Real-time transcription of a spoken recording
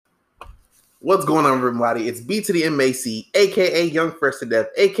What's going on, everybody? It's B to the MAC, aka Young Fresh to Death,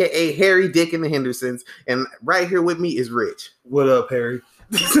 aka Harry, Dick, and the Hendersons, and right here with me is Rich. What up, Harry?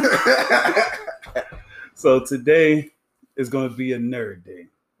 So today is going to be a nerd day.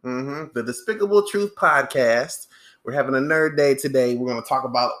 The Despicable Truth podcast. We're having a nerd day today. We're going to talk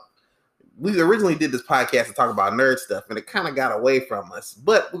about. We originally did this podcast to talk about nerd stuff, and it kind of got away from us.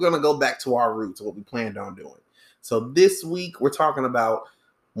 But we're going to go back to our roots, what we planned on doing. So this week we're talking about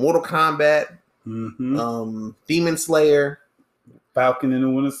Mortal Kombat, Demon Slayer, Falcon and the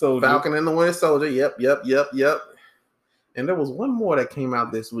Winter Soldier. Yep. And there was one more that came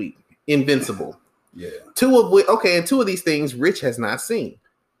out this week, Invincible. Yeah. Two of these things Rich has not seen.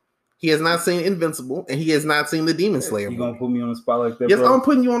 He has not seen Invincible, and he has not seen the Demon Slayer. You gonna put me on the spot like that? Yes, bro? I'm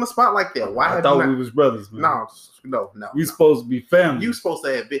putting you on the spot like that. Why? I thought we was brothers, man. No. We supposed to be family. You supposed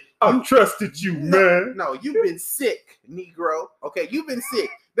to have been. I trusted you, man. No, you've been sick, Negro. Okay, you've been sick.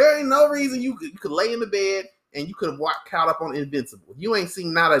 There ain't no reason you could lay in the bed and you could have caught up on Invincible. You ain't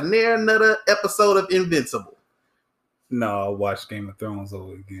seen not another episode of Invincible. No, I watched Game of Thrones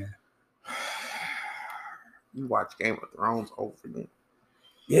over again. You watch Game of Thrones over again?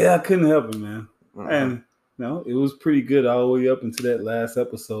 Yeah, I couldn't help it, man. And no, it was pretty good all the way up into that last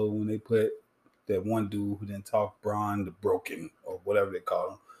episode when they put that one dude who didn't talk, Bronn the Broken, or whatever they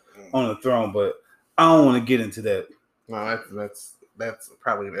call him, on the throne. But I don't want to get into that. No, that's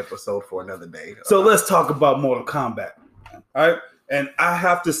probably an episode for another day. So let's talk about Mortal Kombat. All right. And I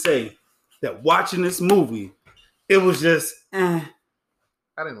have to say that watching this movie, it was just, I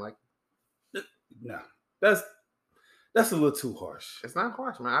didn't like it. No, that's a little too harsh. It's not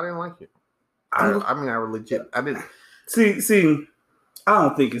harsh, man. I didn't like it. I didn't. See, I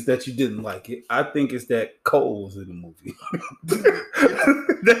don't think it's that you didn't like it. I think it's that Cole was in the movie.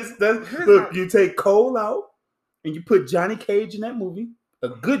 Look, you take Cole out and you put Johnny Cage in that movie, a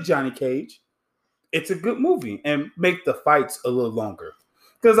good Johnny Cage. It's a good movie, and make the fights a little longer.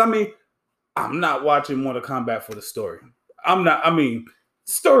 Because I'm not watching Mortal Kombat for the story.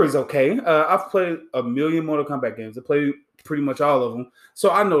 Story's okay. I've played a million Mortal Kombat games. I played pretty much all of them.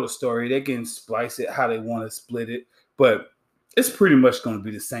 So I know the story. They can splice it how they want to split it. But it's pretty much going to be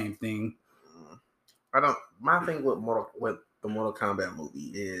the same thing. My thing with the Mortal Kombat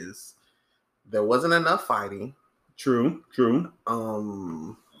movie is there wasn't enough fighting. True.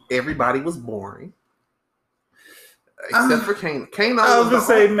 Everybody was boring. Except for Kano. I was going to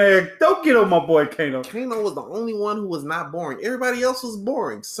say, man, don't get on my boy Kano. Kano was the only one who was not boring. Everybody else was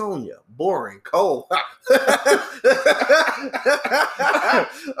boring. Sonya, boring. Cole. Okay.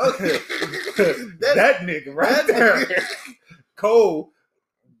 That nigga right there. Cole,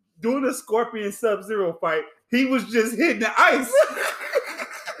 doing a Scorpion Sub-Zero fight, he was just hitting the ice.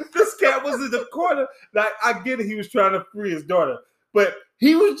 This cat was in the corner. Like, I get it, he was trying to free his daughter. But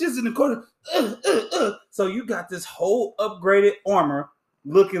he was just in the corner. So you got this whole upgraded armor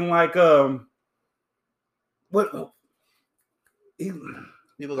looking like what? He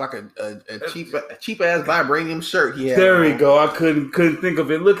looked like a cheap ass vibranium shirt. He had. There we go. I couldn't think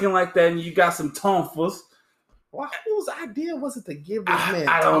of it looking like that. And you got some tonfas. Whose idea was it to give this man?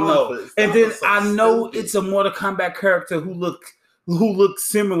 I don't know. And then I know it's a Mortal Kombat character who look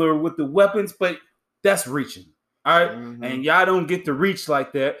similar with the weapons, but that's reaching. All right, and y'all don't get to reach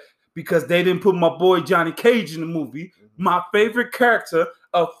like that because they didn't put my boy Johnny Cage in the movie. My favorite character,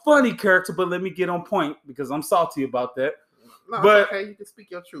 a funny character, but let me get on point because I'm salty about that. No, but okay, you can speak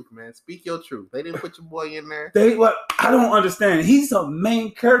your truth, man. Speak your truth. They didn't put your boy in there. I don't understand. He's a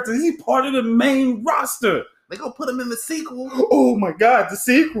main character. He's part of the main roster. They gonna put him in the sequel. Oh my God, the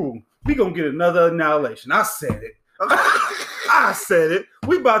sequel. We gonna get another annihilation. I said it. I said it.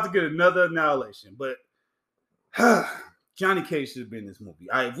 We about to get another annihilation, but. Johnny Cage should have been in this movie.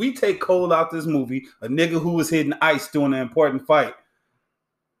 All right, if we take Cole out this movie, a nigga who was hitting ice during an important fight,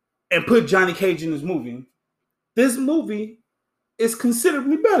 and put Johnny Cage in this movie is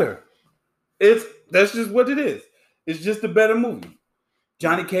considerably better. That's just what it is. It's just a better movie.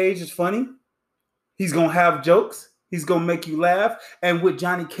 Johnny Cage is funny. He's gonna have jokes. He's gonna make you laugh. And with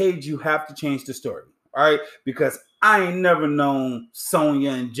Johnny Cage, you have to change the story. All right, because I ain't never known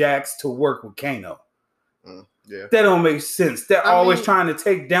Sonya and Jax to work with Kano. Yeah. That don't make sense. They're always trying to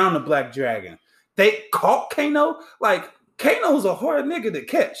take down the Black Dragon. They caught Kano? Like, Kano's a hard nigga to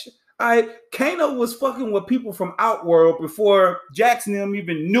catch. Kano was fucking with people from Outworld before Jax and them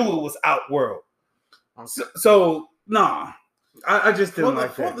even knew it was Outworld. So nah. I just didn't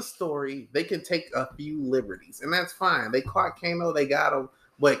like that. For the story, they can take a few liberties, and that's fine. They caught Kano, they got him,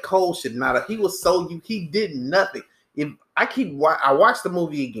 but Cole should not have. He did nothing. I watched the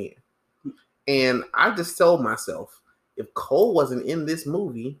movie again. And I just told myself, if Cole wasn't in this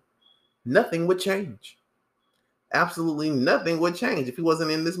movie, nothing would change. Absolutely nothing would change if he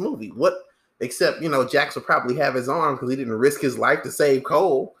wasn't in this movie. What, except, Jax would probably have his arm because he didn't risk his life to save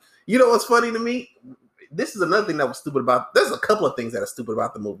Cole. You know what's funny to me? This is another thing that was stupid about, there's a couple of things that are stupid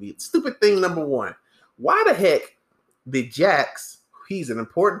about the movie. Stupid thing number one, why the heck did Jax, he's an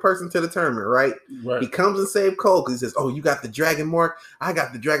important person to the tournament, right? He comes and saves Cole because he says, oh, you got the Dragon Mark? I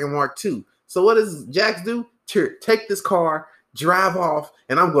got the Dragon Mark too. So what does Jax do? Take this car, drive off,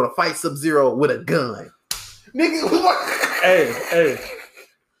 and I'm going to fight Sub-Zero with a gun. Nigga, what? Hey.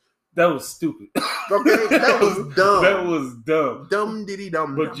 That was stupid. Okay, that was dumb. That was dumb. Dumb diddy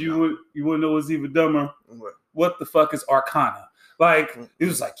dumb. But you want to know what's even dumber? What the fuck is Arcana? Like, it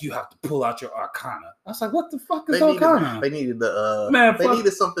was like, you have to pull out your Arcana. I was like, what the fuck is Arcana? They needed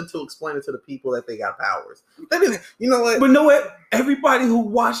something to explain it to the people that they got powers. They didn't, you know what? But know what? Everybody who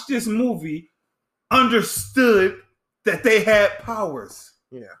watched this movie understood that they had powers.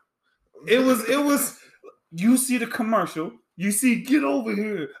 Yeah. It was, you see the commercial, you see, get over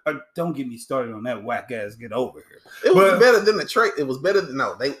here. Don't get me started on that whack ass get over here. It was better than the trailer. It was better than,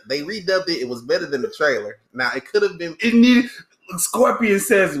 they redubbed it. It was better than the trailer. Now, it could have been. It needed, Scorpion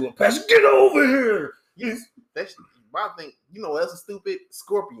says, well, Passion, get over here. Yes. That's, I think, you know what else is stupid?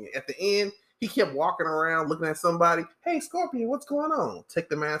 Scorpion. At the end, he kept walking around looking at somebody. Hey, Scorpion, what's going on? Take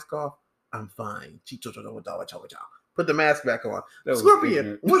the mask off. I'm fine. Put the mask back on.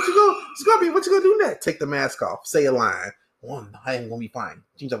 Scorpion, what you gonna do next? Take the mask off. Say a line. I ain't gonna be fine.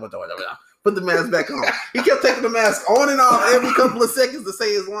 Put the mask back on. He kept taking the mask on and off every couple of seconds to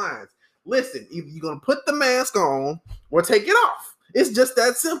say his lines. Listen, either you're gonna put the mask on or take it off. It's just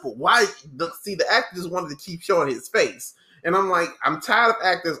that simple. Why? See, the actor just wanted to keep showing his face. And I'm like, I'm tired of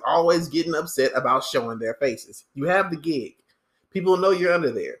actors always getting upset about showing their faces. You have the gig. People know you're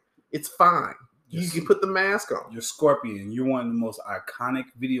under there. It's fine. You can put the mask on. You're Scorpion. You're one of the most iconic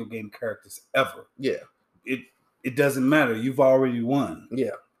video game characters ever. Yeah. It doesn't matter. You've already won.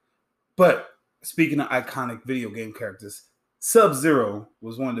 Yeah. But speaking of iconic video game characters, Sub-Zero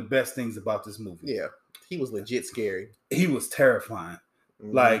was one of the best things about this movie. Yeah. He was legit scary. He was terrifying.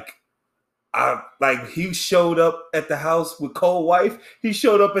 Mm-hmm. Like he showed up at the house with Cole's wife. He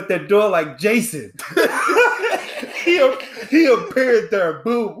showed up at their door like Jason. he appeared there,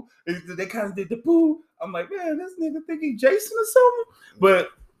 boo. They kind of did the boo. I'm like, man, this nigga think he Jason or something. But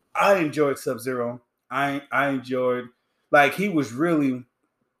I enjoyed Sub-Zero. I enjoyed, like, he was really,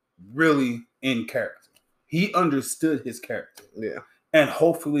 really in character. He understood his character. Yeah. And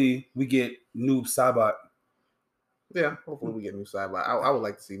hopefully we get Noob Saibot. Yeah, hopefully we get Noob Saibot. I would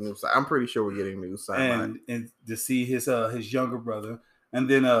like to see Noob Saibot. I'm pretty sure we're getting Noob Saibot. And to see his younger brother. And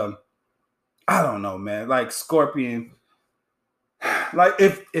then, I don't know, man. Like, Scorpion. Like,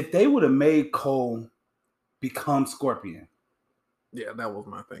 if they would have made Cole become Scorpion. Yeah, that was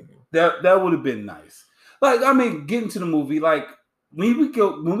my thinking. That would have been nice. Like, I mean, getting to the movie, like, when we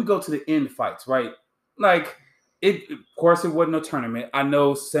go to the end fights, right? Like, of course, it wasn't a tournament. I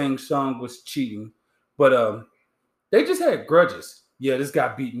know Shang Tsung was cheating, but they just had grudges. Yeah, this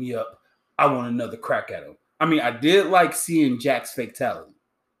guy beat me up. I want another crack at him. I mean, I did like seeing Jack's fatality.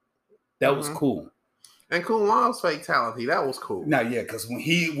 That was cool. And Kung Lao's fatality, that was cool. Now, yeah, because when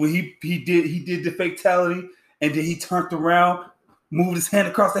he did the fatality, and then he turned around, moved his hand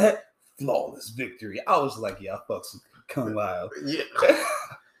across the head, flawless victory. I was like, yeah, I fuck some Kung Lao. Yeah.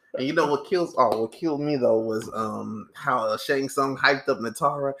 And you know what killed me though was how Shang Tsung hyped up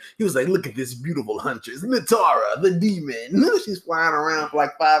Natara. He was like, look at this beautiful huntress, Natara, the demon. She's flying around for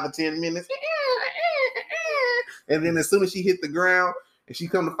like 5 or 10 minutes. And then as soon as she hit the ground and she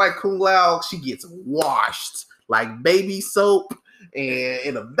come to fight Kung Lao, she gets washed like baby soap and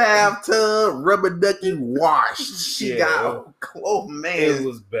in a bathtub, rubber ducky washed. She got, oh man. It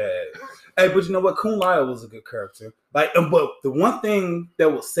was bad. Hey, but you know what? Kung Lao was a good character. Like, but the one thing that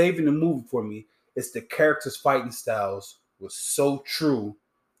was saving the movie for me is the characters' fighting styles was so true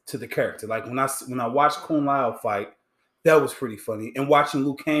to the character. Like when I watched Kung Lao fight, that was pretty funny. And watching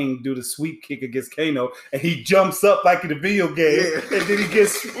Liu Kang do the sweep kick against Kano, and he jumps up like in a video game, and then he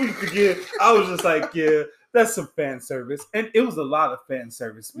gets swept again. I was just like, yeah, that's some fan service. And it was a lot of fan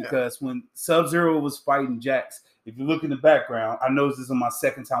service because when Sub-Zero was fighting Jax, if you look in the background, I noticed this on my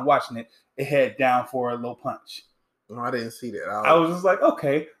second time watching it, it had down for a low punch. No, I didn't see that. I was just like,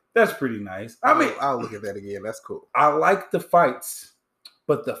 okay, that's pretty nice. I mean, I'll look at that again. That's cool. I like the fights,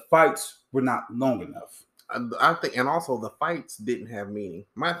 but the fights were not long enough. I think, and also the fights didn't have meaning.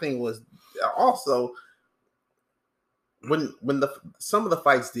 My thing was also when some of the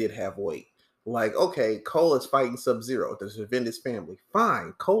fights did have weight. Like, okay, Cole is fighting Sub-Zero to defend his family.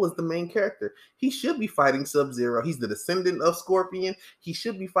 Fine. Cole is the main character. He should be fighting Sub-Zero. He's the descendant of Scorpion. He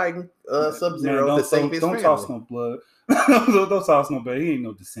should be fighting Man, Sub-Zero to save his don't family. toss no blood. Don't toss no blood. He ain't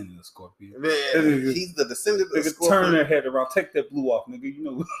no descendant of Scorpion. Man, he's the descendant of Scorpion. Turn their head around. Take that blue off, nigga. You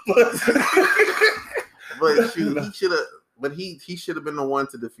know. But shoot, he should have. But he should have been the one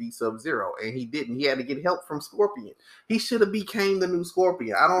to defeat Sub-Zero, and he didn't. He had to get help from Scorpion. He should have became the new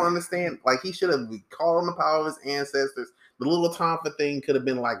Scorpion. I don't understand. Like, he should have called on the power of his ancestors. The little Tonfa thing could have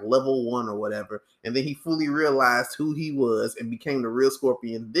been like level 1 or whatever, and then he fully realized who he was and became the real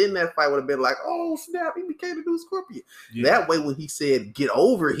Scorpion. Then that fight would have been like, oh snap, he became the new Scorpion. Yeah. That way, when he said "get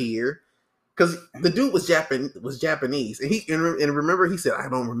over here," because the dude was Japanese, and remember he said, "I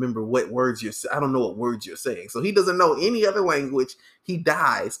don't remember what words I don't know what words you're saying." So he doesn't know any other language. He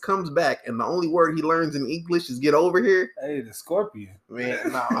dies, comes back, and the only word he learns in English is "get over here." Hey, the Scorpion, man.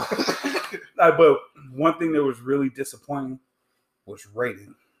 No. But one thing that was really disappointing was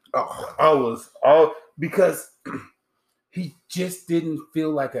Raiden. Because he just didn't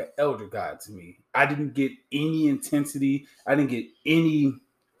feel like an elder god to me. I didn't get any intensity. I didn't get any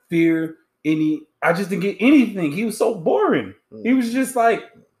fear. I just didn't get anything. He was so boring. He was just like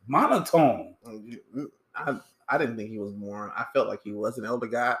monotone. I didn't think he was boring. I felt like he was an elder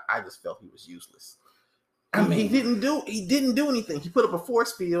god. I just felt he was useless. I mean, he didn't do anything. He put up a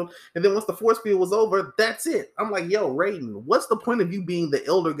force field, and then once the force field was over, that's it. I'm like, yo, Raiden, what's the point of you being the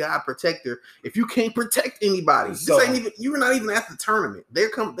elder god protector if you can't protect anybody? You're not even at the tournament. They're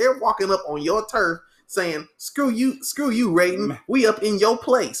walking up on your turf saying, screw you, Raiden. Man. We up in your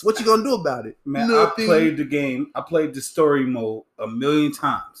place. What you gonna do about it? Man, nothing. I played the game. I played the story mode 1,000,000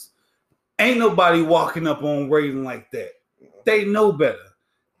 times. Ain't nobody walking up on Raiden like that. They know better.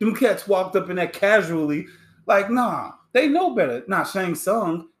 Them cats walked up in that casually. Like, nah, they know better. Nah, Shang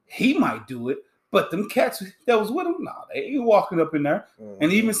Tsung, he might do it, but them cats that was with him, nah, they ain't walking up in there. Mm-hmm.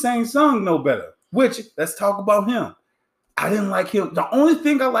 And even Shang Tsung know better. Which, let's talk about him. I didn't like him. The only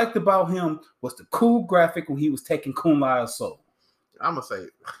thing I liked about him was the cool graphic when he was taking Kun Lao's soul. I'm going to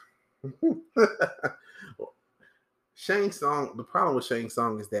say, Shang Tsung, the problem with Shang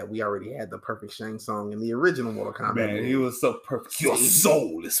Tsung is that we already had the perfect Shang Tsung in the original Mortal Kombat. Man, movie. He was so perfect. Your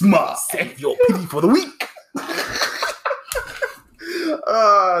soul is mine. Save your pity for the weak.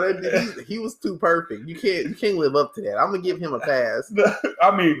 He was too perfect. You can't live up to that. I'm gonna give him a pass.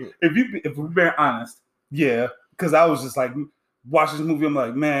 I mean, if we're being honest, yeah, because I was just like watching this movie. I'm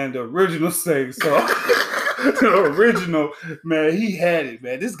like, man, the original Shang Tsung, the original man, he had it,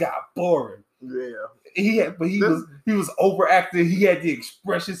 man. This guy boring. Yeah, he was overacting. He had the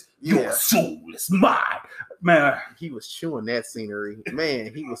expressions. Yeah. Your soul is mine, man. He was chewing that scenery,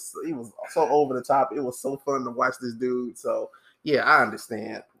 man. He was so over the top. It was so fun to watch this dude. So yeah, I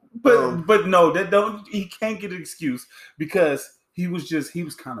understand. But no, he can't get an excuse because he was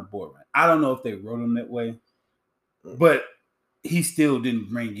kind of boring. I don't know if they wrote him that way, but he still didn't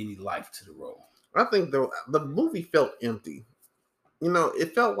bring any life to the role. I think the movie felt empty. You know,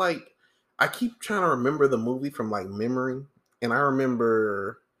 it felt like I keep trying to remember the movie from like memory, and I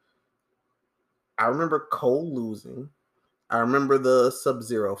remember Cole losing. I remember the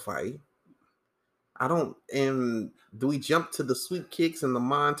Sub-Zero fight. And do we jump to the sweep kicks and the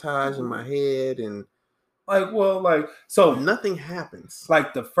montage in my head and so nothing happens.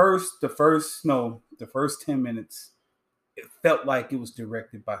 Like the first 10 minutes, it felt like it was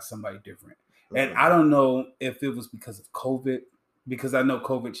directed by somebody different. Mm-hmm. And I don't know if it was because of COVID, because I know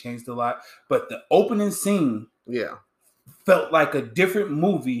COVID changed a lot, but the opening scene felt like a different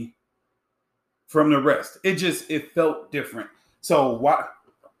movie from the rest. It felt different. So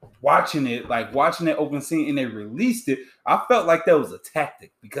watching that open scene and they released it, I felt like that was a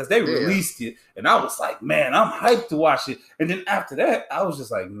tactic because they released it and I was like, man, I'm hyped to watch it. And then after that, I was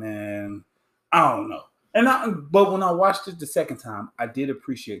just like, man, I don't know. But when I watched it the second time, I did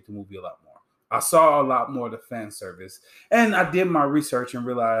appreciate the movie a lot more. I saw a lot more of the fan service and I did my research and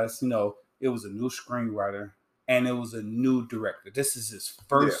realized, it was a new screenwriter and it was a new director. This is his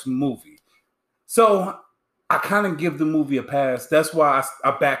first movie. So I kind of give the movie a pass. That's why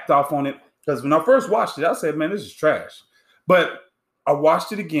I backed off on it. Because when I first watched it, I said, man, this is trash. But I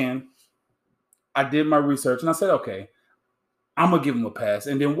watched it again. I did my research and I said, okay, I'm going to give him a pass.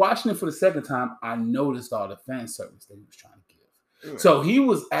 And then watching it for the second time, I noticed all the fan service that he was trying to give. So he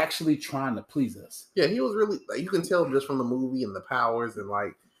was actually trying to please us. Yeah, he was really, you can tell just from the movie and the powers and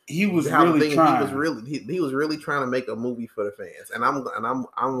like, he was really trying. He was really trying to make a movie for the fans.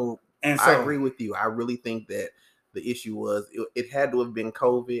 I agree with you. I really think that the issue was it had to have been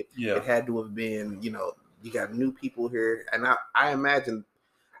COVID. Yeah. It had to have been, you got new people here. And I imagine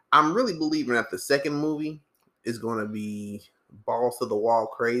I'm really believing that the second movie is going to be balls to the wall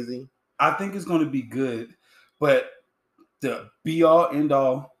crazy. I think it's going to be good, but the be all end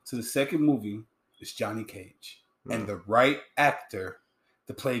all to the second movie is Johnny Cage and the right actor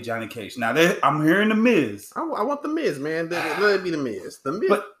to play Johnny Cage. Now I'm hearing the Miz. I want the Miz, man. Let it be the Miz. The Miz,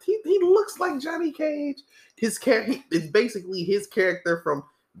 but he looks like Johnny Cage. His character is basically his character from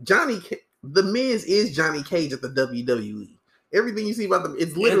Johnny. The Miz is Johnny Cage at the WWE. Everything you see about them,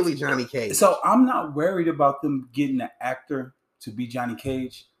 it's literally Johnny Cage. So I'm not worried about them getting an actor to be Johnny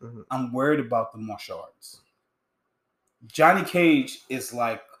Cage. Mm-hmm. I'm worried about the martial arts. Johnny Cage is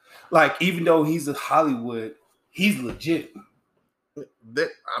like even though he's in Hollywood, he's legit.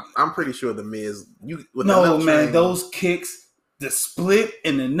 I'm pretty sure the Miz. Those kicks, the split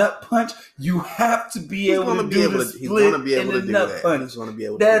and the nut punch. You have to be able to do the split and the nut punch. He's going to be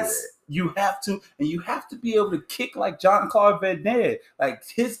able to do that. You have to, and you have to be able to kick like Jean-Claude Van Damme. Like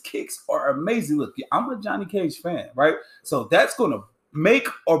his kicks are amazing. Look, I'm a Johnny Cage fan, right? So that's going to make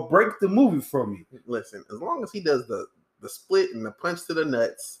or break the movie for me. Listen, as long as he does the split and the punch to the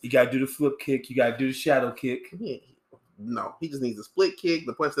nuts, you got to do the flip kick. You got to do the shadow kick. No, he just needs a split kick,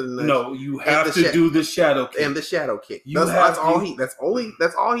 the punch to the nuts. No, you have to do the shadow kick and the shadow kick. That's all he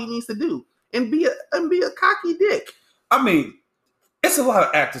needs to do, and be a cocky dick. I mean, it's a lot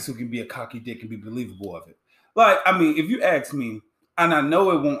of actors who can be a cocky dick and be believable of it. Like, I mean, if you ask me, and I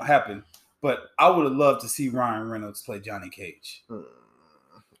know it won't happen, but I would have loved to see Ryan Reynolds play Johnny Cage.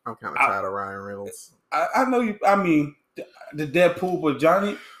 I'm kind of tired of Ryan Reynolds. I know you. I mean, the Deadpool, but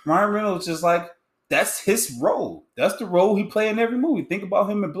Ryan Reynolds just like. That's his role. That's the role he played in every movie. Think about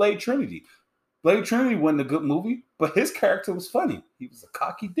him in Blade Trinity. Blade Trinity wasn't a good movie, but his character was funny. He was a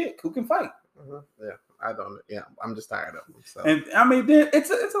cocky dick who can fight. Yeah, I'm just tired of him. So. And I mean, it's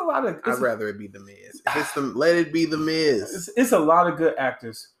a lot of. I'd rather it be the Miz. Let it be the Miz. It's a lot of good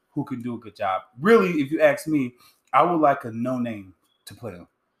actors who can do a good job. Really, if you ask me, I would like a no name to play him.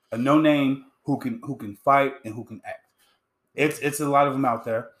 A no name who can fight and who can act. It's a lot of them out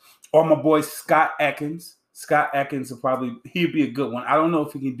there. Or my boy Scott Adkins. Scott Adkins he'd be a good one. I don't know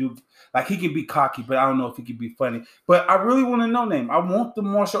if he can do he can be cocky, but I don't know if he can be funny. But I really want to know name. I want the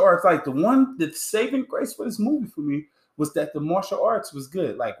martial arts. Like the one that's saving grace for this movie for me was that the martial arts was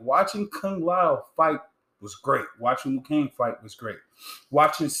good. Like watching Kung Lao fight was great. Watching Liu Kang fight was great.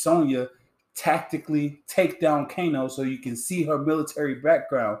 Watching Sonya tactically take down Kano so you can see her military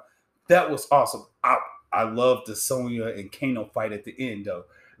background. That was awesome. I love the Sonya and Kano fight at the end though.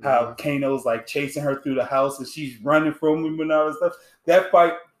 How Kano's like chasing her through the house and she's running from him and all that stuff. That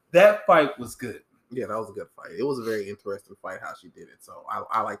fight was good. Yeah, that was a good fight. It was a very interesting fight how she did it. So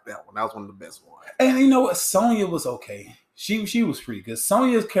I like that one. That was one of the best ones. And you know what? Sonya was okay. She was pretty good.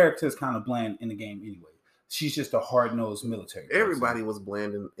 Sonya's character is kind of bland in the game anyway. She's just a hard-nosed military person. Everybody was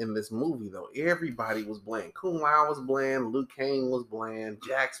bland in this movie, though. Everybody was bland. Kung Lao was bland. Liu Kang was bland.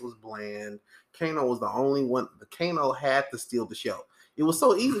 Jax was bland. Kano was the only one. The Kano had to steal the show. It was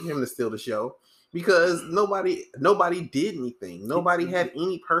so easy for him to steal the show because nobody did anything. Nobody had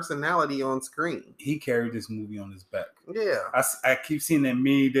any personality on screen. He carried this movie on his back. Yeah. I keep seeing that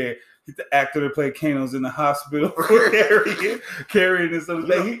meme there. The actor that played Kano's in the hospital carrying this. He carried this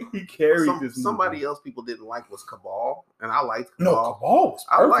movie. Somebody else people didn't like was Cabal, and I liked Cabal. No, Cabal was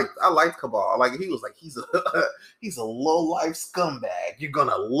perfect. I liked Cabal. Like he was like he's a low life scumbag. You're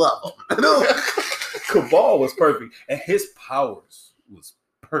gonna love him. Cabal was perfect, and his powers was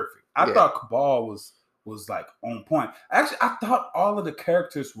perfect. I thought Cabal was like on point. Actually, I thought all of the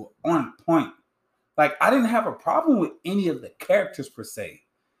characters were on point. Like I didn't have a problem with any of the characters per se.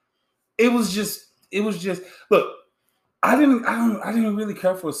 It was just look. I didn't really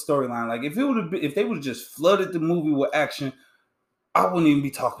care for a storyline. Like if they would have just flooded the movie with action, I wouldn't even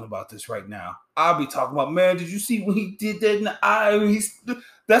be talking about this right now. I'll be talking about, man, did you see when he did that in the eye?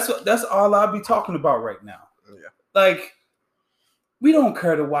 That's all I'll be talking about right now. Yeah. Like we don't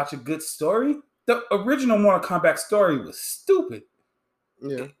care to watch a good story. The original Mortal Kombat story was stupid.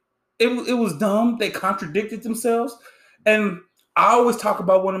 Yeah. It was dumb. They contradicted themselves. And I always talk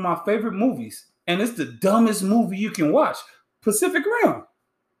about one of my favorite movies, and it's the dumbest movie you can watch, Pacific Rim.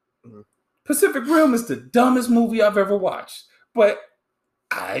 Mm-hmm. Pacific Rim is the dumbest movie I've ever watched, but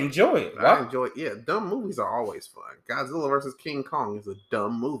I enjoy it. Dumb movies are always fun. Godzilla versus King Kong is a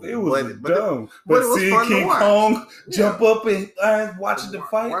dumb movie. It was dumb. But seeing King Kong jump up and watching the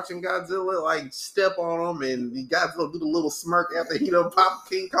fight. Watching Godzilla like step on him and Godzilla do the little smirk after he done popped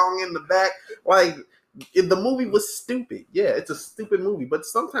King Kong in the back. Like, the movie was stupid. Yeah, it's a stupid movie, but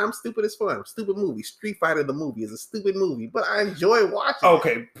sometimes stupid is fun. Stupid movie. Street Fighter the movie is a stupid movie, but I enjoy watching it.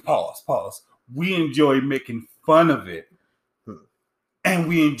 Okay, pause. We enjoy making fun of it. and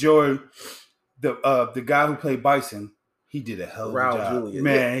we enjoy the guy who played Bison. He did a hell of a Raul job. Julia.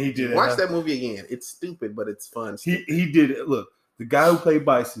 Man, Yeah. he did. Watch that movie again. It's stupid, but it's fun. He did it. Look, the guy who played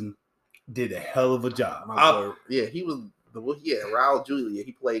Bison did a hell of a job. He was Raul Julia.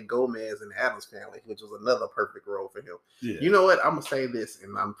 He played Gomez in the Addams Family, which was another perfect role for him. Yeah. You know what? I'm gonna say this,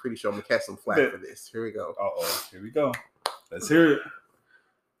 and I'm pretty sure I'm gonna catch some flack for this. Here we go. Here we go. Let's hear it.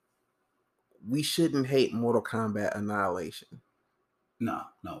 We shouldn't hate Mortal Kombat Annihilation. No,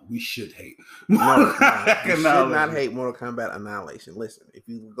 we should hate. We should not hate Mortal Kombat Annihilation. Listen, if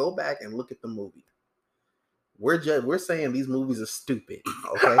you go back and look at the movie, we're saying these movies are stupid.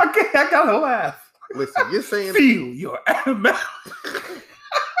 Okay, I gotta laugh. Listen, you're saying feel your animal.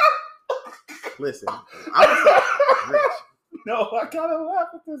 Listen, Rich. No, I gotta laugh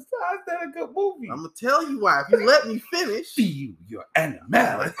at this. How's that a good movie? I'm gonna tell you why. If you let me finish, feel your animal.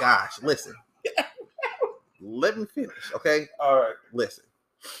 Oh my gosh, listen. Let me finish, okay? All right. Listen,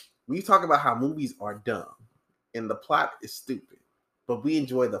 we talk about how movies are dumb and the plot is stupid, but we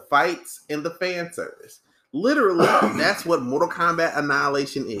enjoy the fights and the fan service. Literally, that's what Mortal Kombat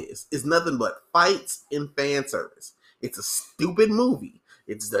Annihilation is. It's nothing but fights and fan service. It's a stupid movie.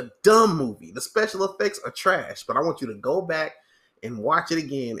 It's a dumb movie. The special effects are trash, but I want you to go back and watch it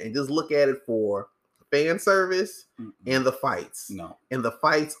again and just look at it for fan service and the fights. No. And the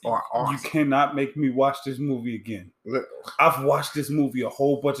fights are awesome. You cannot make me watch this movie again. I've watched this movie a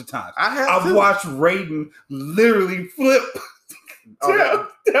whole bunch of times. I've watched Raiden literally flip down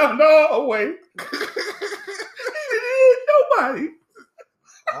the hallway. Nobody.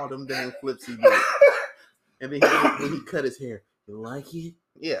 All them damn flips he did. And then when he cut his hair. You like it?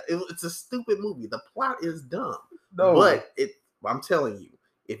 Yeah, it's a stupid movie. The plot is dumb. No. But I'm telling you,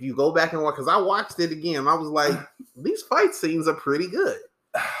 if you go back and watch, because I watched it again, I was like, these fight scenes are pretty good.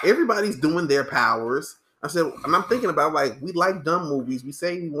 Everybody's doing their powers. I said, and I'm thinking about, like, we like dumb movies. We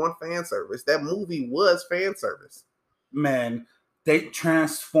say we want fan service. That movie was fan service. Man, they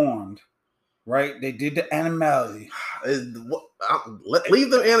transformed, right? They did the animality.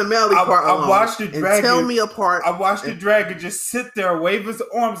 Leave the animality part alone. I watched the dragon. Tell me apart. I watched the dragon just sit there, wave his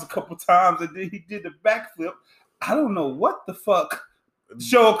arms a couple times, and then he did the backflip. I don't know what the fuck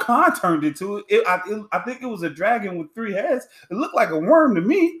Shao Kahn turned into. I think it was a dragon with 3 heads. It looked like a worm to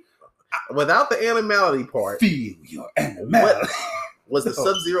me. Without the animality part, feel your animality. Was the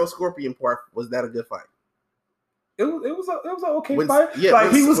Sub-Zero Scorpion part? Was that a good fight? It was an okay fight. Yeah,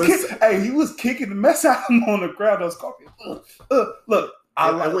 like he was kicking the mess out of him on the ground. Those Scorpion. Look.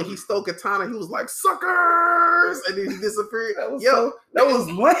 And when he stole Katana, he was like, "Suckers!" and then he disappeared. That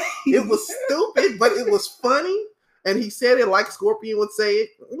was lame. It was stupid, but it was funny. And he said it like Scorpion would say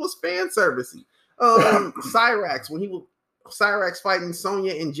it. It was fan servicey. Cyrax, when he was Cyrax fighting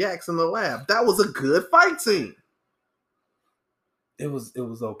Sonya and Jax in the lab, that was a good fight scene. It was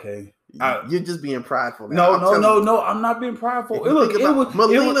okay. You're just being prideful. Now. No. I'm not being prideful. Look, it was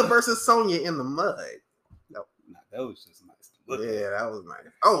Melina versus Sonya in the mud. No, that was just nice to look at. Yeah, that was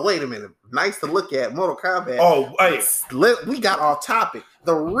nice. Oh, wait a minute. Nice to look at. Mortal Kombat. Oh, wait. We got off topic.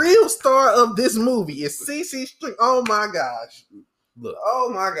 The real star of this movie is CC String. Oh my gosh. Look.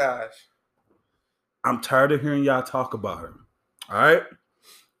 Oh my gosh. I'm tired of hearing y'all talk about her. All right?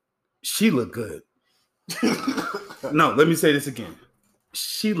 She looked good. No, let me say this again.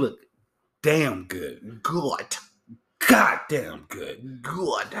 She looked damn good. Good. Goddamn good.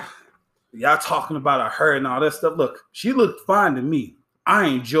 Good. Y'all talking about her and all that stuff. Look, she looked fine to me. I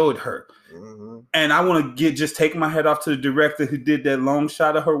enjoyed her. Mm-hmm. And I want to just take my head off to the director who did that long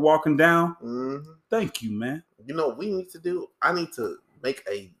shot of her walking down. Mm-hmm. Thank you, man. You know what we need to do? I need to make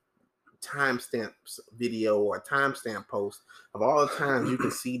a timestamp video or a timestamp post of all the times you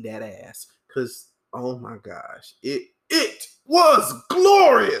can see that ass. Because, oh my gosh, it was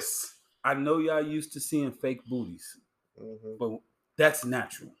glorious. I know y'all used to seeing fake booties, mm-hmm. but that's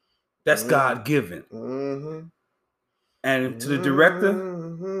natural. That's mm-hmm. God-given. Mm-hmm. And to the director,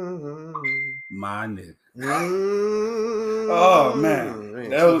 my nigga. Oh, man.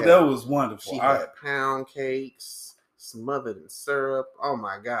 That was wonderful. She had pound cakes, smothered in syrup. Oh,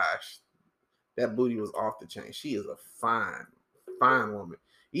 my gosh. That booty was off the chain. She is a fine, fine woman.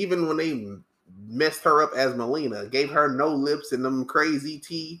 Even when they messed her up as Melina, gave her no lips and them crazy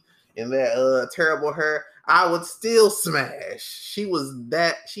teeth and that terrible hair, I would still smash. She is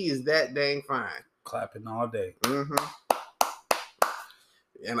that dang fine. Clapping all day. Mm-hmm.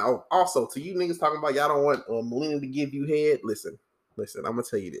 And also, to you niggas talking about y'all don't want Melina to give you head, listen, I'm gonna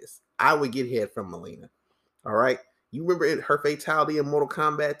tell you this. I would get head from Melina. All right? You remember her fatality in Mortal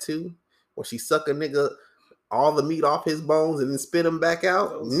Kombat 2? Where she suck a nigga all the meat off his bones and then spit him back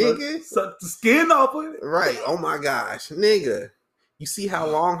out? Nigga. Suck the skin off of it. Right. Oh my gosh. Nigga. You see how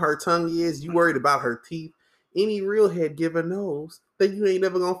long her tongue is? You worried about her teeth? Any real head giver knows that you ain't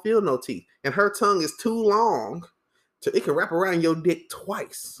never gonna feel no teeth. And her tongue is too long to it can wrap around your dick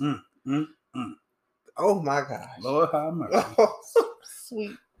twice. Oh my gosh. Lord have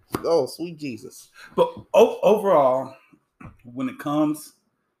mercy. Sweet Jesus. But overall, when it comes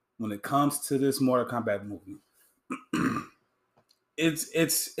to this Mortal Kombat movie,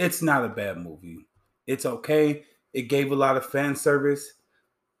 it's not a bad movie. It's okay. It gave a lot of fan service.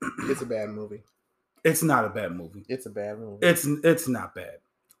 It's a bad movie. It's not a bad movie. It's a bad movie. It's not bad.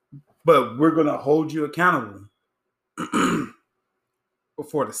 But we're gonna hold you accountable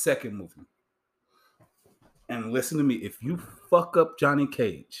for the second movie. And listen to me, if you fuck up Johnny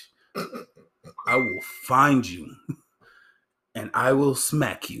Cage, I will find you and I will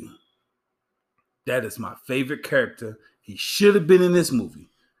smack you. That is my favorite character. He should have been in this movie.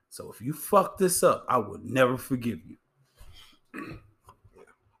 So if you fuck this up, I will never forgive you.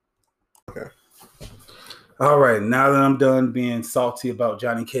 Okay. All right, now that I'm done being salty about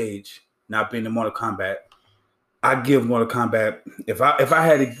Johnny Cage not being in Mortal Kombat, I give Mortal Kombat, if I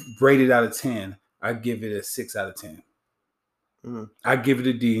had to rate it out of 10, I'd give it a 6 out of 10. I give it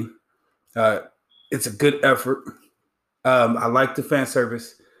a D. It's a good effort. I like the fan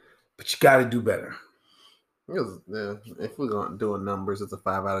service, but you got to do better. If we're going to do numbers, it's a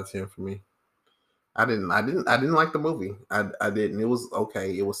 5 out of 10 for me. I didn't like the movie. I didn't. It was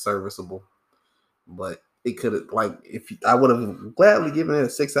okay. It was serviceable, but it could have I would have gladly given it a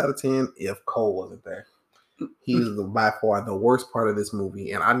 6 out of 10 if Cole wasn't there. He's by far the worst part of this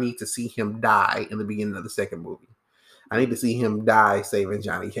movie, and I need to see him die in the beginning of the second movie. I need to see him die saving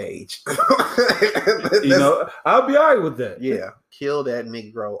Johnny Cage. I'll be all right with that. Yeah, kill that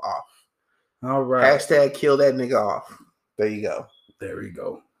Negro off. All right. Hashtag kill that nigga off. There you go. There we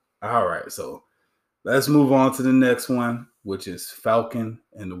go. All right, so let's move on to the next one, which is Falcon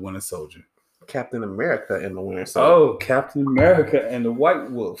and the Winter Soldier. Captain America and the Winter Soldier. Oh, Captain America and the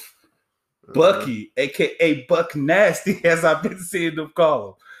White Wolf. Bucky, a.k.a. Buck Nasty, as I've been seeing them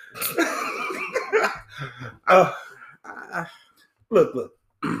call him. Look.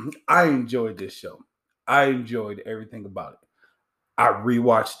 I enjoyed this show. I enjoyed everything about it. I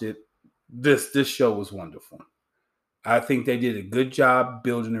rewatched it. This show was wonderful. I think they did a good job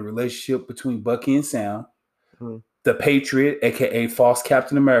building a relationship between Bucky and Sam. Mm-hmm. The Patriot, a.k.a. false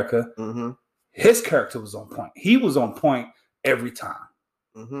Captain America. Mm-hmm. His character was on point. He was on point every time.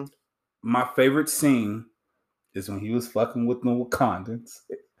 Mm-hmm. My favorite scene is when he was fucking with the Wakandans.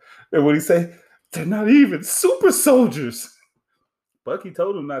 And what he say? They're not even super soldiers. Bucky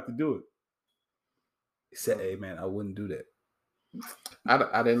told him not to do it. He said, hey, man, I wouldn't do that.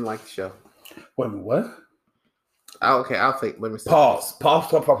 I didn't like the show. Wait a minute, what? Okay, I'll take. Let me see. Pause.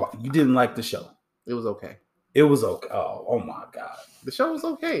 You didn't like the show. It was okay. It was okay. Oh my God. The show was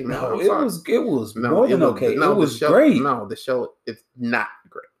okay. No, it was more than okay. It was great. No, the show, it's not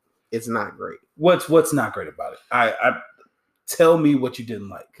great. It's not great. What's not great about it? I tell me what you didn't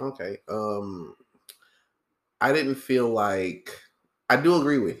like. Okay. I didn't feel like I do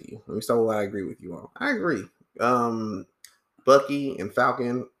agree with you. Let me start with what I agree with you on. I agree. Bucky and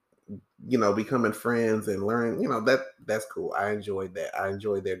Falcon, becoming friends and learning, that's cool. I enjoyed that. I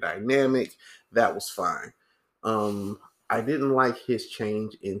enjoyed their dynamic. That was fine. I didn't like his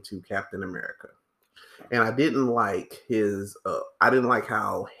change into Captain America. And I didn't like I didn't like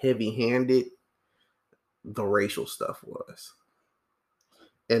how heavy-handed the racial stuff was.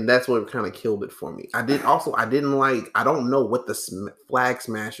 And that's what kind of killed it for me. I didn't like, I don't know what the Flag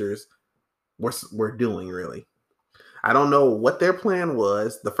Smashers were doing, really. I don't know what their plan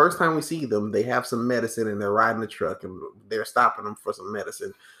was. The first time we see them, they have some medicine and they're riding the truck and they're stopping them for some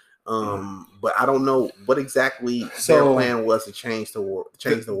medicine. But I don't know what exactly their plan was to change the world.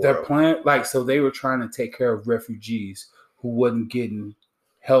 Their plan, so they were trying to take care of refugees who wasn't getting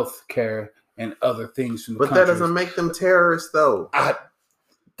health care and other things from the countries. But that doesn't make them terrorists, though.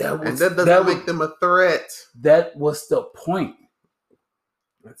 That doesn't make them a threat. That was the point.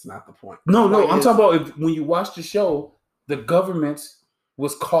 That's not the point. No, I'm talking about when you watch the show, the government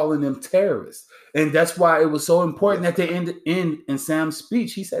was calling them terrorists. And that's why it was so important at the end in Sam's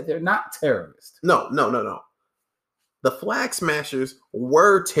speech. He said they're not terrorists. No. The Flag Smashers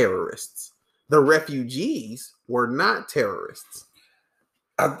were terrorists. The refugees were not terrorists.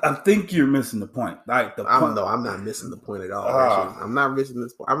 I think you're missing the point. I'm not missing the point at all. I'm not missing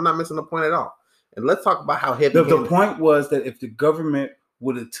this point. I'm not missing the point at all. And let's talk about how heavy. The point was that if the government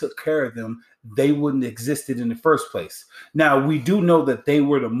would have took care of them, they wouldn't have existed in the first place. Now, we do know that they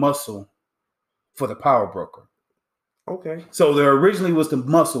were the muscle for the power broker. Okay. So there originally was the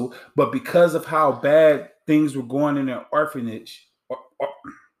muscle, but because of how bad things were going in their orphanage, or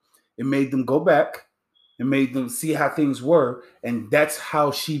It made them go back. It made them see how things were, and that's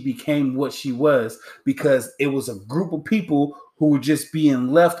how she became what she was, because it was a group of people who were just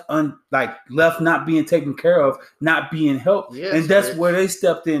being left not being taken care of, not being helped, Yes, and that's Rich. where they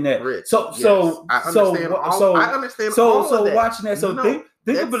stepped in at. Rich, So yes. I understand all of that. watching that. So No, think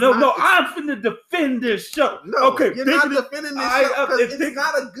that's about not- I'm finna defend this show. No, Okay, you're think not of the- defending this show because it's think-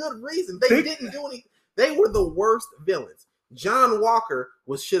 not a good reason. They think- didn't do anything. They were the worst villains. John Walker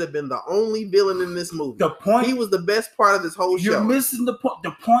should have been the only villain in this movie. The point He was the best part of this whole you're show. missing the point.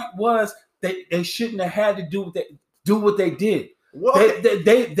 The point was they shouldn't have had to do what they did. Well,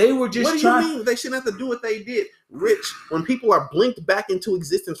 They were just what do trying. you mean they shouldn't have to do what they did? Rich, when people are blinked back into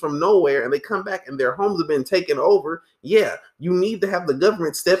existence from nowhere and they come back and their homes have been taken over, yeah, you need to have the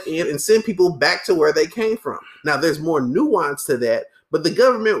government step in and send people back to where they came from. Now, there's more nuance to that, but the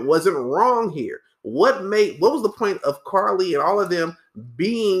government wasn't wrong here. What was the point of Carly and all of them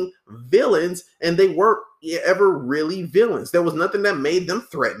being villains, and they weren't ever really villains? There was nothing that made them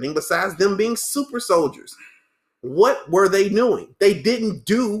threatening besides them being super soldiers. What were they doing? They didn't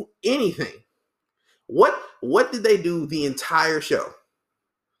do anything. What did they do the entire show?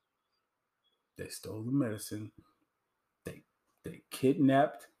 They stole the medicine. They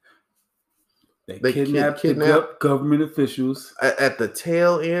kidnapped. They kidnapped the government officials at the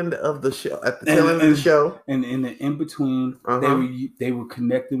tail end of the show. At the tail end of the show, and in between, they were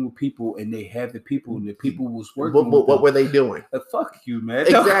connecting with people, and they had the people, and the people was working. But what were they doing? Fuck you, man!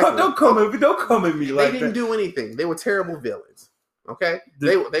 Exactly. Don't come at me like that. They didn't do anything. They were terrible villains. Okay,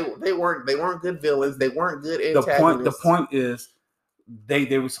 they weren't good villains. They weren't good antagonists. The point is, they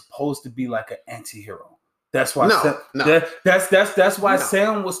were supposed to be like an anti-hero. That's why. That's why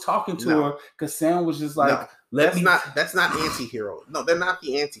Sam was talking to her, because Sam was just like, That's not anti-hero. No, they're not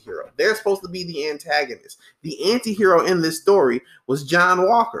the anti-hero. They're supposed to be the antagonist. The anti-hero in this story was John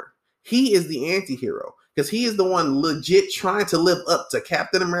Walker. He is the anti-hero because he is the one legit trying to live up to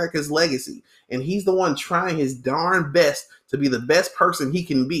Captain America's legacy, and he's the one trying his darn best to be the best person he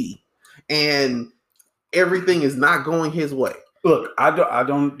can be, and everything is not going his way. Look, I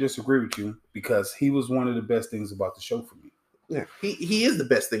don't disagree with you, because he was one of the best things about the show for me. Yeah, he is the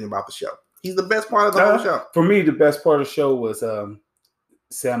best thing about the show. He's the best part of the whole show. For me, the best part of the show was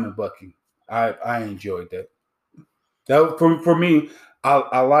Sam and Bucky. I enjoyed that. That for me,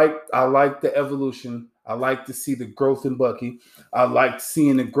 I like the evolution. I like to see the growth in Bucky. I liked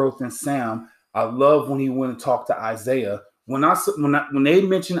seeing the growth in Sam. I love when he went and talked to Isaiah. When they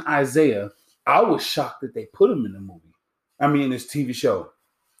mentioned Isaiah, I was shocked that they put him in the movie. I mean, in this TV show.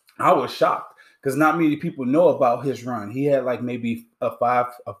 I was shocked because not many people know about his run. He had like maybe a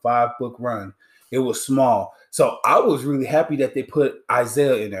five book run. It was small. So I was really happy that they put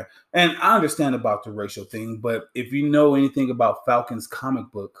Isaiah in there. And I understand about the racial thing, but if you know anything about Falcon's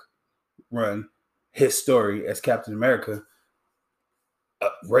comic book run, his story as Captain America,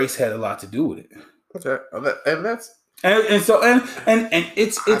 race had a lot to do with it. And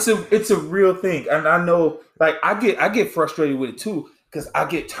it's a real thing. And I know, like, I get frustrated with it too, because I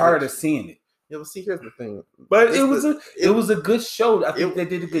get tired of seeing it. Yeah, but see, here's the thing. But it was a good show. I think they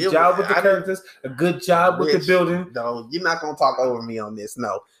did a good job with the characters, a good job with the building. No, you're not gonna talk over me on this.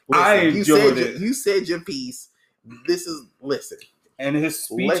 No, listen, I enjoyed it. You said your piece. Listen. And his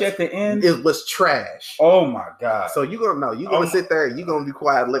speech at the end, it was trash. Oh my god! So you're gonna know. You're gonna sit there. You're gonna be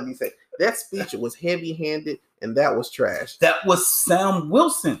quiet. And let me say that speech was heavy-handed, and that was trash. That was Sam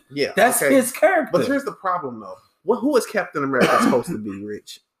Wilson. Yeah, that's his character. But here's the problem, though. Who is Captain America supposed to be,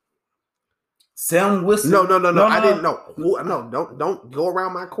 Rich? Sam Wilson. No. I didn't know. Don't go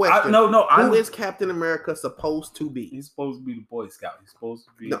around my question. Who is Captain America supposed to be? He's supposed to be the Boy Scout. He's supposed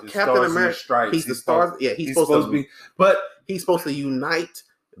to be the Captain America. He's the stars. Yeah, he's supposed to be. But he's supposed to unite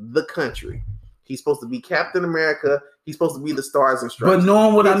the country. He's supposed to be Captain America. He's supposed to be the Stars and Stripes. But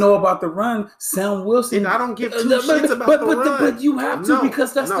knowing what I know about the run, Sam Wilson. And I don't give two shits about the run. But you have to,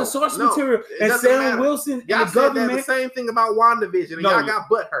 because that's the source material. And Sam Wilson, y'all said the same thing about WandaVision, and y'all got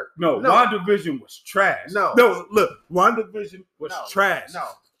butt hurt. No, WandaVision was trash. No, look, WandaVision was trash. No.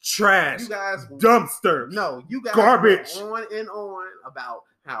 Trash. You guys dumpster. No, you guys garbage. On and on about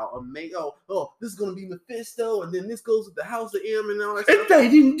how amazing. Oh, this is gonna be Mephisto, and then this goes with the House of M and all that stuff. They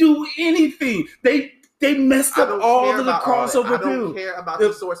didn't do anything. They messed up all of the crossover. I don't care about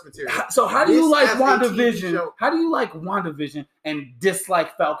the source material. So how do you like WandaVision? How do you like WandaVision and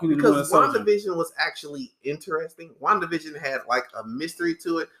dislike Falcon? Because WandaVision was actually interesting. WandaVision had like a mystery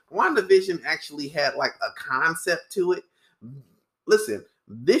to it. WandaVision actually had like a concept to it. Listen,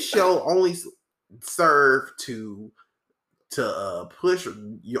 this show only served to push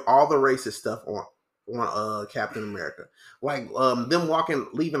all the racist stuff on Captain America. Like them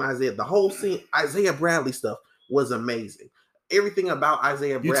leaving Isaiah. The whole scene, Isaiah Bradley stuff was amazing. Everything about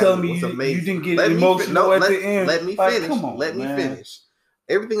Isaiah You Bradley telling me was amazing. you didn't get emotional at the end? Let me Like, finish. come on, let me man. finish.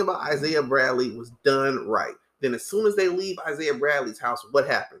 Everything about Isaiah Bradley was done right. Then as soon as they leave Isaiah Bradley's house, what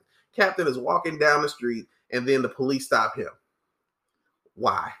happened? Captain is walking down the street, and then the police stop him.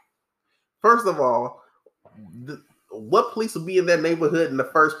 Why? First of all, what police would be in that neighborhood in the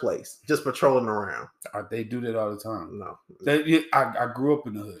first place, just patrolling around? They do that all the time. No. I grew up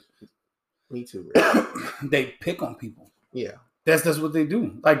in the hood. Me too. They pick on people. Yeah. That's what they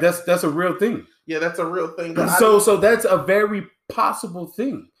do. Like that's a real thing. Yeah, that's a real thing. So that's a very possible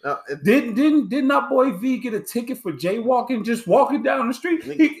thing. Didn't that boy V get a ticket for jaywalking, just walking down the street?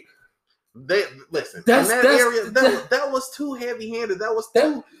 Listen. That was too heavy-handed. That was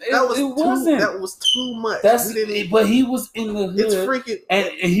too much. But he was in the hood. It's freaking, and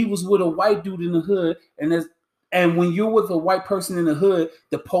he was with a white dude in the hood, and when you're with a white person in the hood,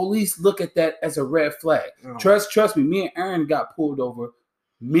 the police look at that as a red flag. Oh. Trust me. Me and Aaron got pulled over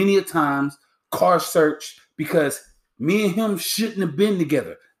many a times, car searched, because me and him shouldn't have been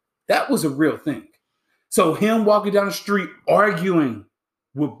together. That was a real thing. So him walking down the street arguing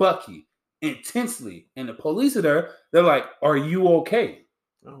with Bucky intensely, and the police are there. They're like, "Are you okay?"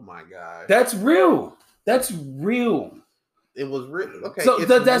 Oh my God, that's real. That's real. It was real. Okay, so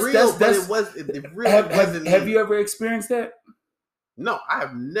that's real, but it really wasn't. Have you ever experienced that? No, I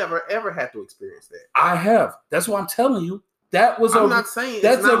have never ever had to experience that. I have. That's why I'm telling you. I'm not saying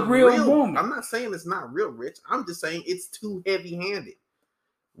that's a real moment. I'm not saying it's not real, Rich. I'm just saying it's too heavy-handed.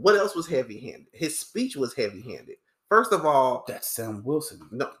 What else was heavy-handed? His speech was heavy-handed. First of all, that's Sam Wilson.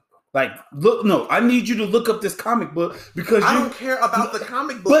 No. Like, look, no, I need you to look up this comic book because I don't care about the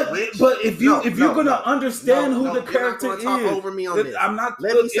comic book. But if you're gonna understand who the character is, talk over me on this. I'm not.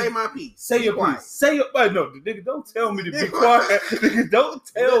 Let me say my piece. Say your piece. Say your. No, nigga, don't tell me to be quiet. Nigga, don't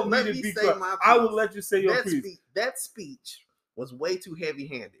tell me to be quiet. I will let you say your piece. That speech was way too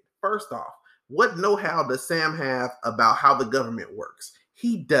heavy-handed. First off, what know-how does Sam have about how the government works?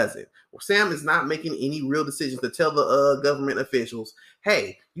 He doesn't. Sam is not making any real decisions to tell the government officials,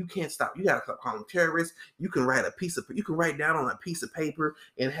 "Hey, you can't stop. You gotta stop calling terrorists. You can write down on a piece of paper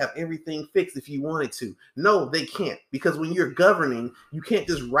and have everything fixed if you wanted to." No, they can't, because when you're governing, you can't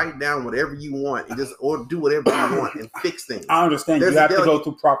just write down whatever you want and or do whatever you want and fix things. I understand. You have to go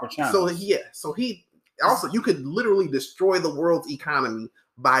through proper channels. So he also, you could literally destroy the world's economy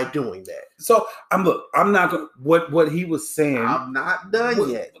by doing that. So I'm not gonna what he was saying. I'm not done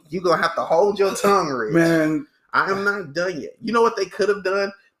yet. You're gonna have to hold your tongue, Rich. Man, I am not done yet. You know what they could have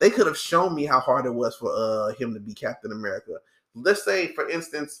done? They could have shown me how hard it was for him to be Captain America. Let's say, for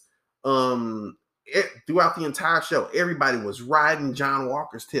instance, throughout the entire show, everybody was riding John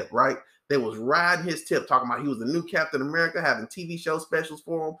Walker's tip, right? They was riding his tip, talking about he was the new Captain America, having TV show specials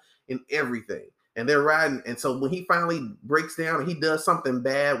for him and everything. And they're riding, and so when he finally breaks down and he does something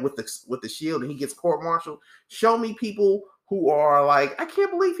bad with the shield and he gets court-martialed, show me people who are like, "I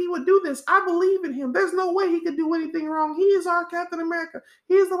can't believe he would do this. I believe in him. There's no way he could do anything wrong. He is our Captain America.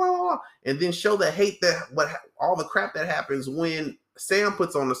 He is the blah, blah, blah." And then show the hate all the crap that happens when Sam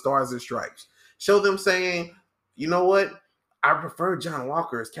puts on the Stars and Stripes. Show them saying, "You know what? I prefer John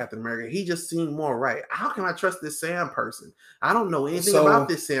Walker as Captain America. He just seemed more right. How can I trust this Sam person? I don't know anything about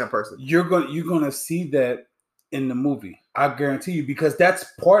this Sam person." You're gonna see that in the movie. I guarantee you, because that's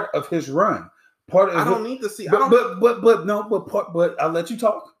part of his run. I don't need to see. But I'll let you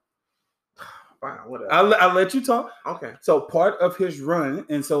talk. Fine, whatever. I'll let you talk. Okay. So part of his run,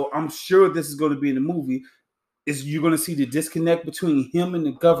 and so I'm sure this is going to be in the movie, is you're going to see the disconnect between him and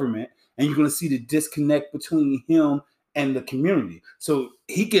the government, and you're going to see the disconnect between him and the community. So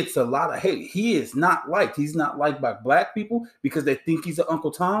he gets a lot of hate. He is not liked. He's not liked by black people because they think he's an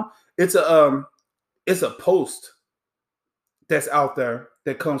Uncle Tom. It's a post that's out there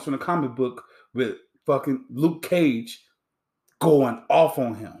that comes from the comic book with fucking Luke Cage going off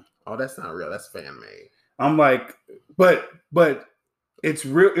on him. Oh, that's not real. That's fan made. I'm like, but it's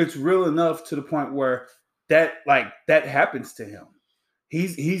real. It's real enough to the point where that happens to him.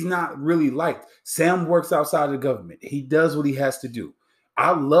 He's not really liked. Sam works outside of the government. He does what he has to do.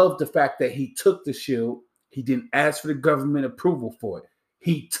 I love the fact that he took the shield. He didn't ask for the government approval for it.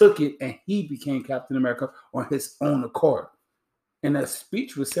 He took it and he became Captain America on his own accord. And that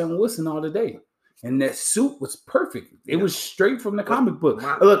speech was Sam Wilson all the day. And that suit was perfect. It was straight from the comic book.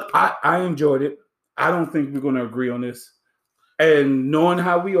 Look, I enjoyed it. I don't think we're going to agree on this. And knowing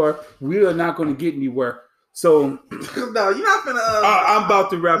how we are not going to get anywhere. So no, you're not gonna. I'm about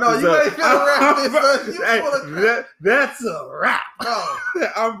to wrap no, this you up. ain't finna wrap this up. You Hey, wanna- that's a wrap. No.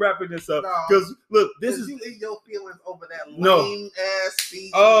 I'm wrapping this up No. because look, this is you in your feelings over that No. lame ass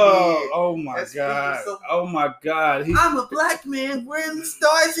speech. oh my That speech was god, so- oh my god. I'm a black man wearing the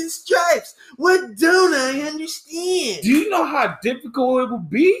stars and stripes. What don't I understand? Do you know how difficult it would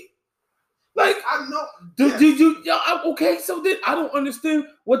be? Like, I know. did you? Okay, so then I don't understand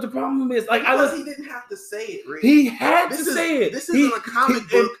what the problem is. Like, Because he didn't have to say it, Rick. he had This to is- say it. this isn't a comic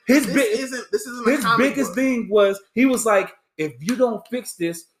book. His This isn't a his comic biggest book. thing was he was like, if you don't fix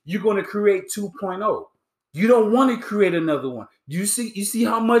this, you're going to create 2.0. You don't want to create another one. You see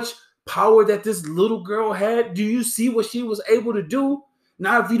how much power that this little girl had? Do you see what she was able to do?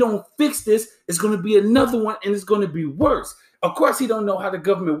 Now, if you don't fix this, it's going to be another one and it's going to be worse. Of course, he don't know how the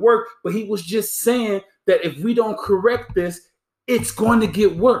government works, but he was just saying that if we don't correct this, it's going to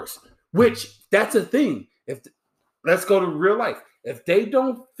get worse, which that's a thing. Let's go to real life. If they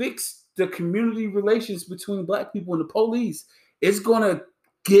don't fix the community relations between black people and the police, it's going to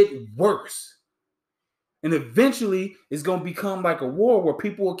get worse. And eventually it's going to become like a war where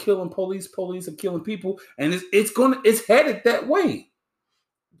people are killing police are killing people, and it's headed that way.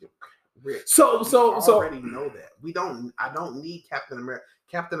 Rick, So we already know that. I don't need Captain America.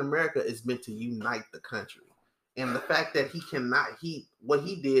 Captain America is meant to unite the country. And the fact that what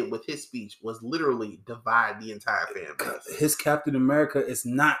he did with his speech was literally divide the entire fan base. His Captain America is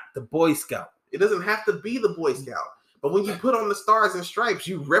not the Boy Scout. It doesn't have to be the Boy Scout. But when you put on the stars and stripes,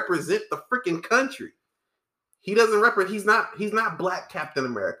 you represent the freaking country. He doesn't represent. He's not Black Captain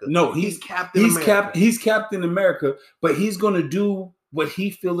America. No, he's Captain America. He's Captain America, but he's going to do what he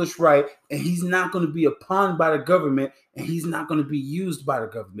feels is right, and he's not going to be a pawn by the government, and he's not going to be used by the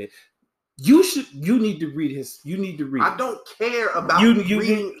government. You need to read his. You need to read. I don't care about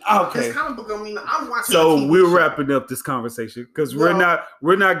reading. Okay. This comic book. I mean, I'm watching. So we're wrapping up this conversation because we're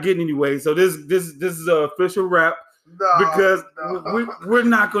not getting anywhere. So this is an official wrap because we're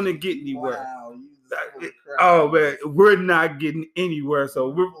not going to get anywhere. Wow, oh man, we're not getting anywhere.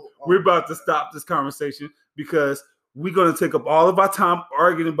 So we're about to stop this conversation because we're going to take up all of our time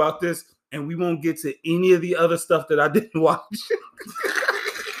arguing about this, and we won't get to any of the other stuff that I didn't watch.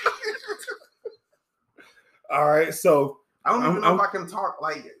 All right, so I don't even know if I can talk.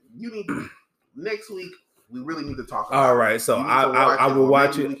 Like, you need next week. We really need to talk about all right, so I will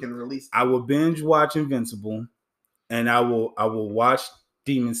watch it. We can release. I will binge watch Invincible, and I will watch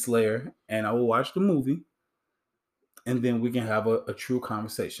Demon Slayer, and I will watch the movie, and then we can have a true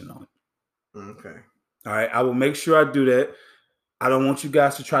conversation on it. Okay. All right, I will make sure I do that. I don't want you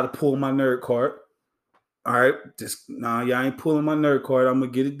guys to try to pull my nerd card. All right, y'all ain't pulling my nerd card. I'm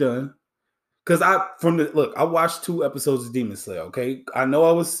gonna get it done. Cause I watched 2 episodes of Demon Slayer. Okay, I know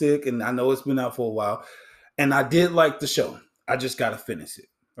I was sick, and I know it's been out for a while, and I did like the show. I just gotta finish it,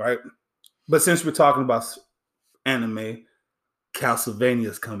 right? But since we're talking about anime,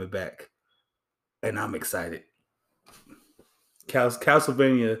 Castlevania's coming back, and I'm excited.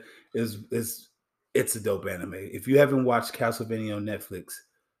 Castlevania it's a dope anime. If you haven't watched Castlevania on Netflix,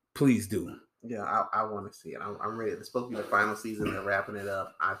 please do. Yeah, I want to see it. I'm ready. It's supposed to be the final season. They're wrapping it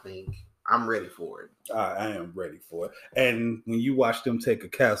up. I think I'm ready for it. I am ready for it. And when you watch them take a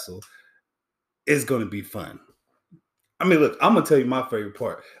castle, it's going to be fun. I mean, look, I'm going to tell you my favorite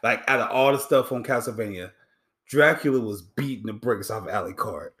part. Like, out of all the stuff on Castlevania, Dracula was beating the brakes off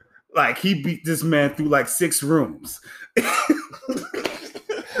Alucard. Like, he beat this man through like 6 rooms.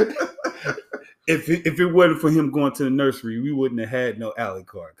 If it wasn't for him going to the nursery, we wouldn't have had no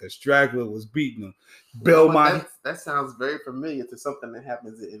Alucard because Dracula was beating him. Belmont. That sounds very familiar to something that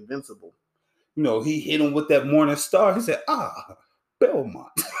happens in Invincible. You know, he hit him with that morning star. He said,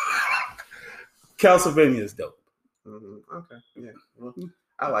 Belmont. Castlevania is dope. Mm-hmm. Okay. Yeah. Well,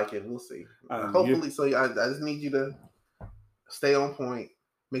 I like it. We'll see. Hopefully, so I just need you to stay on point.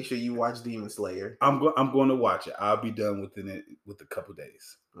 Make sure you watch Demon Slayer. I'm going to watch it. I'll be done with a couple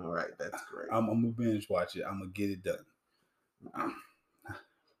days. All right, that's great. I'm gonna binge watch it. I'm gonna get it done.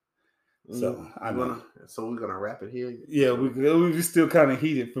 So we're gonna wrap it here. Yeah, we still kind of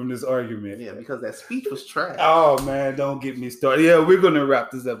heated from this argument. Yeah, because that speech was trash. Oh man, don't get me started. Yeah, we're gonna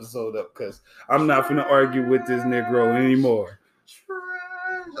wrap this episode up because I'm not gonna argue with this Negro anymore.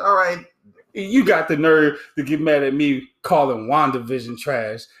 Trash. All right. You got the nerve to get mad at me calling WandaVision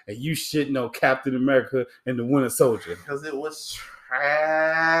trash, and you shitting on Captain America and the Winter Soldier because it was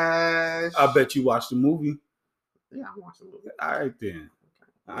trash. I bet you watched the movie. Yeah, I watched the movie. All right then.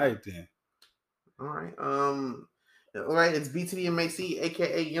 All right. All right. It's BTDMAC,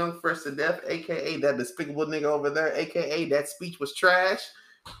 aka Young Fresh to Death, aka that despicable nigga over there, aka that speech was trash.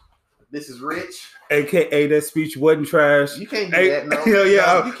 This is Rich. AKA that speech wasn't trash. You can't do that. No. Hell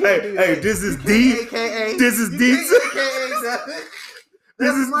yeah. No, you can't do that. Hey, this is D. AKA. This is D. AKA nothing.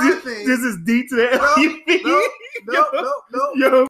 That's my thing. This is D to the No. LUV. No. Yo.